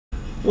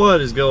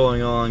What is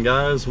going on,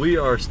 guys? We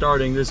are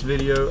starting this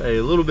video a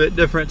little bit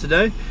different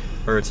today,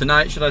 or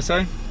tonight should I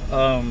say.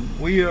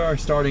 We are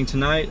starting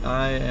tonight.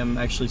 I am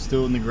actually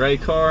still in the gray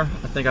car.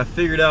 I think I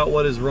figured out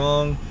what is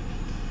wrong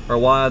or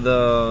why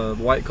the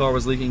white car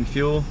was leaking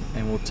fuel,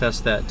 and we'll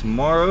test that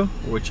tomorrow,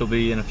 which will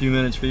be in a few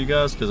minutes for you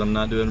guys because I'm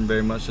not doing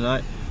very much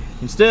tonight.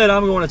 Instead,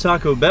 I'm going to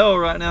Taco Bell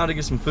right now to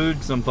get some food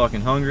because I'm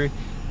fucking hungry,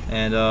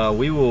 and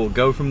we will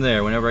go from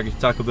there. Whenever I get to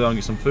Taco Bell and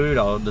get some food,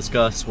 I'll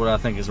discuss what I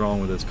think is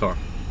wrong with this car.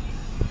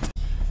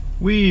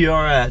 We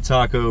are at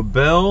Taco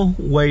Bell,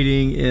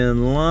 waiting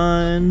in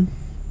line.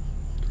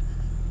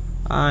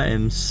 I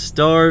am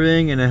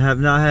starving and I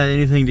have not had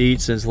anything to eat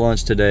since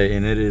lunch today,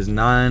 and it is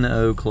 9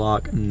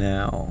 o'clock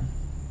now.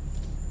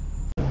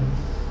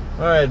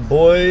 Alright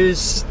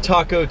boys,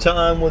 taco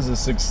time was a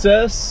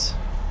success.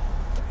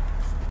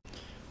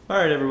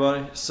 Alright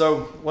everybody,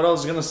 so what I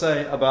was going to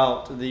say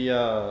about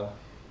the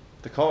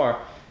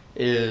car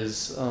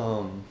is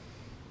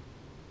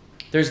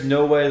there's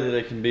no way that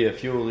it can be a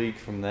fuel leak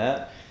from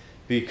that,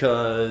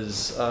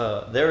 because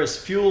there is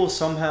fuel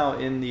somehow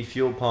in the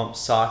fuel pump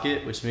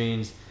socket, which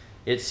means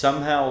it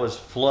somehow was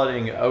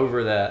flooding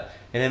over that,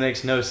 and it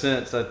makes no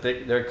sense that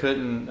there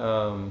couldn't,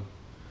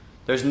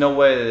 there's no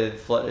way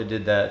that it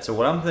did that. So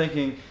what I'm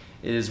thinking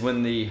is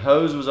when the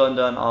hose was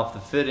undone off the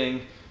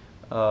fitting,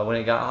 when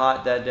it got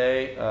hot that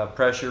day,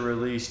 pressure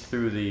released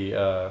through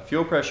the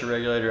fuel pressure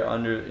regulator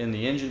in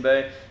the engine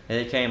bay, and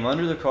it came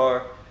under the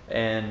car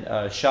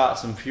and shot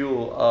some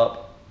fuel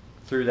up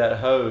through that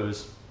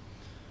hose.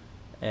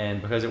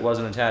 And because it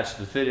wasn't attached to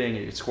the fitting,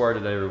 it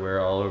squirted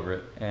everywhere, all over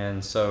it.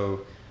 And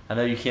so I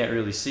know you can't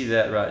really see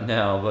that right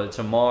now, but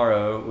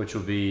tomorrow, which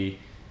will be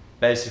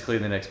basically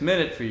the next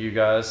minute for you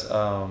guys,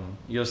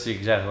 you'll see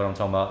exactly what I'm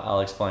talking about. I'll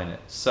explain it.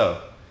 So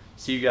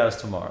see you guys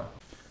tomorrow.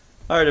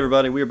 All right,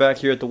 everybody, we're back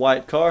here at the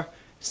white car.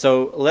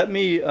 So let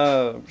me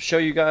show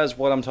you guys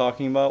what I'm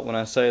talking about when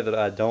I say that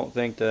I don't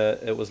think that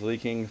it was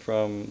leaking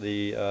from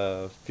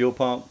the fuel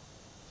pump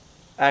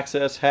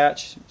access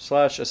hatch /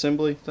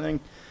 assembly thing.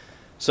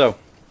 So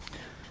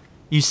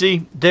you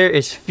see, there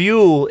is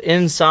fuel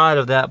inside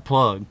of that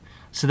plug.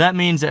 So that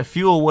means that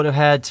fuel would have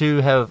had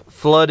to have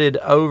flooded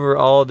over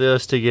all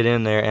this to get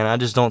in there, and I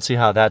just don't see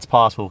how that's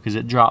possible because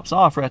it drops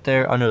off right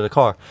there under the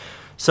car.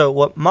 So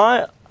what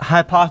my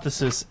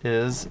hypothesis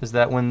is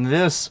that when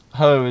this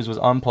hose was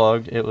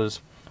unplugged, it was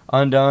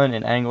undone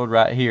and angled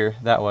right here,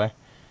 that way.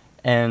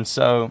 And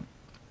so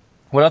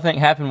what I think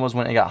happened was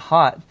when it got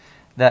hot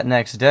that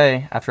next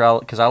day,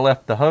 because I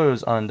left the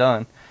hose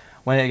undone,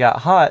 when it got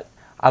hot,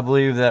 I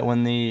believe that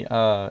when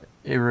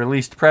it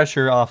released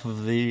pressure off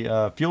of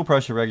the fuel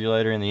pressure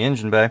regulator in the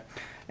engine bay,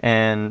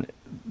 and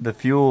the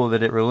fuel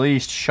that it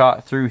released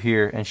shot through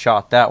here and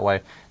shot that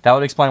way. That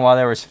would explain why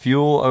there was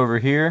fuel over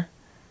here,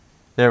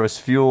 there was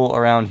fuel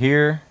around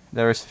here,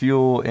 there was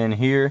fuel in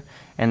here,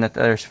 and that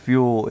there's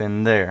fuel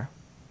in there.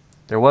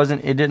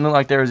 It didn't look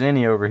like there was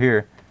any over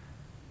here.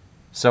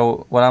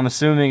 So what I'm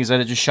assuming is that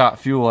it just shot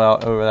fuel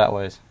out over that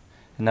ways,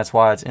 and that's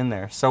why it's in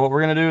there. So what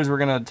we're going to do is we're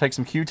going to take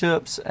some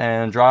Q-tips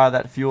and dry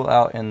that fuel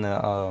out in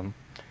the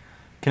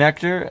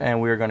connector,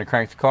 and we're going to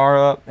crank the car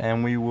up,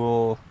 and we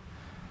will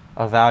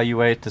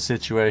evaluate the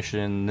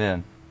situation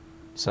then.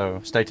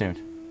 So stay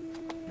tuned.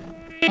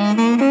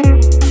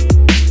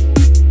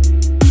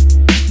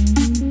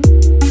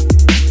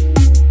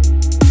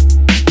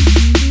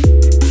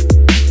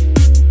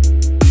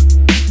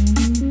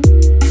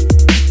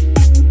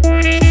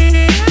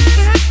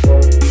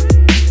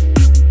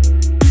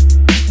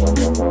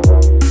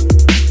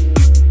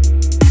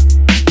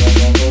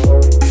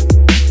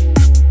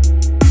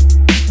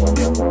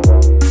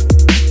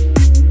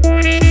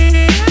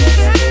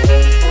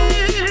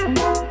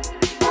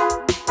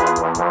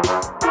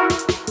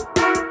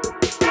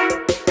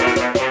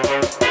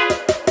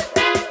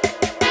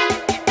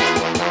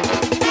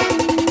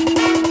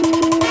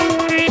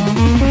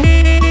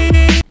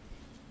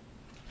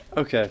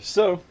 Okay,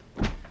 so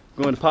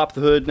I'm going to pop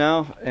the hood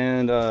now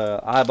and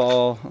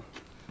eyeball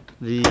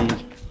the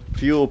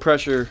fuel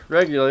pressure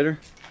regulator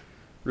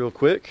real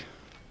quick.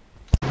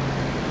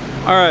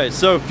 Alright,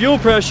 so fuel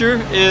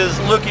pressure is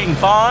looking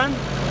fine.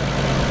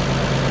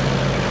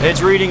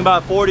 It's reading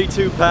about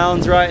 42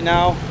 pounds right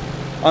now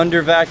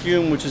under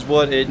vacuum, which is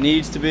what it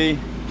needs to be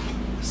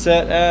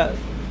set at.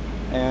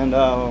 And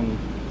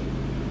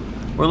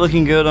we're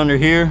looking good under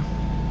here.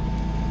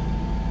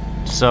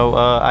 So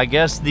I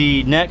guess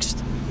the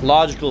next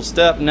logical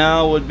step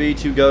now would be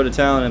to go to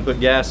town and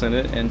put gas in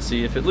it and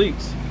see if it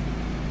leaks.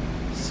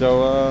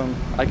 So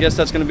I guess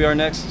that's going to be our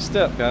next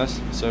step, guys.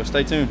 So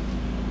stay tuned.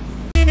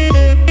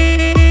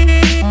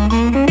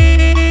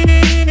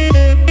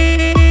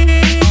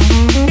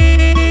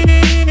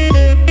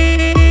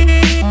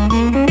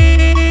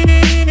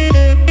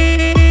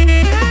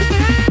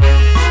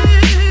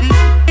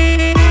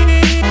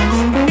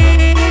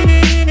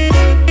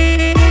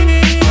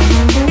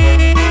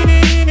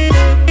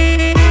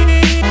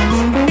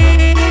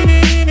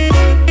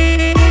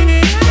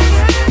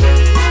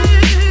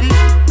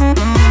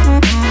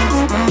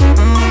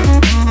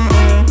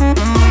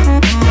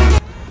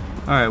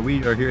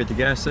 at the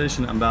gas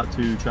station. I'm about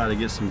to try to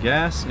get some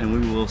gas and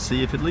we will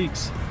see if it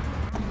leaks.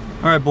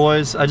 All right,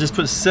 boys, I just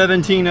put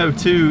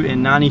 1702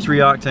 and 93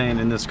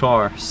 octane in this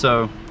car,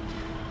 so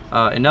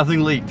and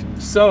nothing leaked.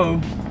 So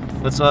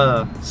let's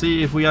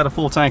see if we got a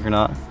full tank or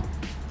not.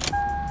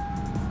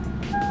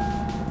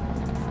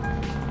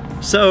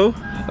 So,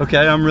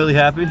 okay, I'm really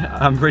happy.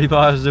 I'm pretty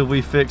positive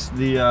we fixed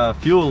the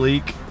fuel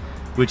leak,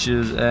 which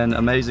is an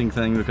amazing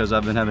thing because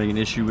I've been having an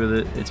issue with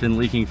it. It's been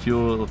leaking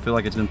fuel. I feel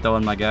like it's been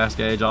throwing my gas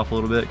gauge off a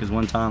little bit because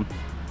one time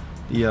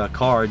the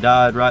car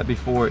died right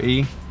before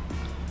E.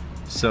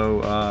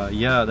 So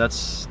yeah,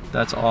 that's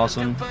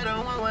awesome.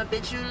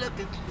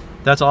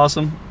 That's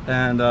awesome,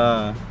 and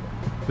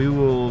we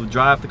will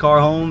drive the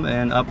car home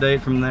and update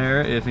from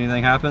there if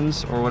anything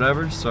happens or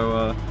whatever.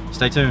 So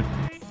stay tuned.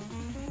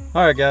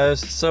 All right,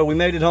 guys. So we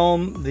made it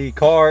home. The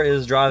car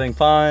is driving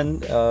fine.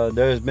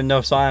 There's been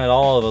no sign at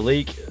all of a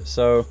leak.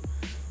 So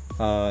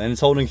and it's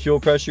holding fuel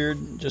pressure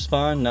just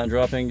fine, not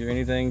dropping or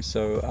anything.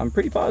 So I'm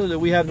pretty positive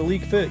we have the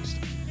leak fixed.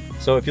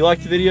 So if you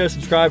liked the video,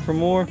 subscribe for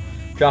more.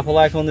 Drop a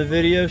like on the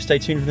video. Stay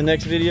tuned for the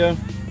next video.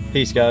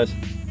 Peace, guys.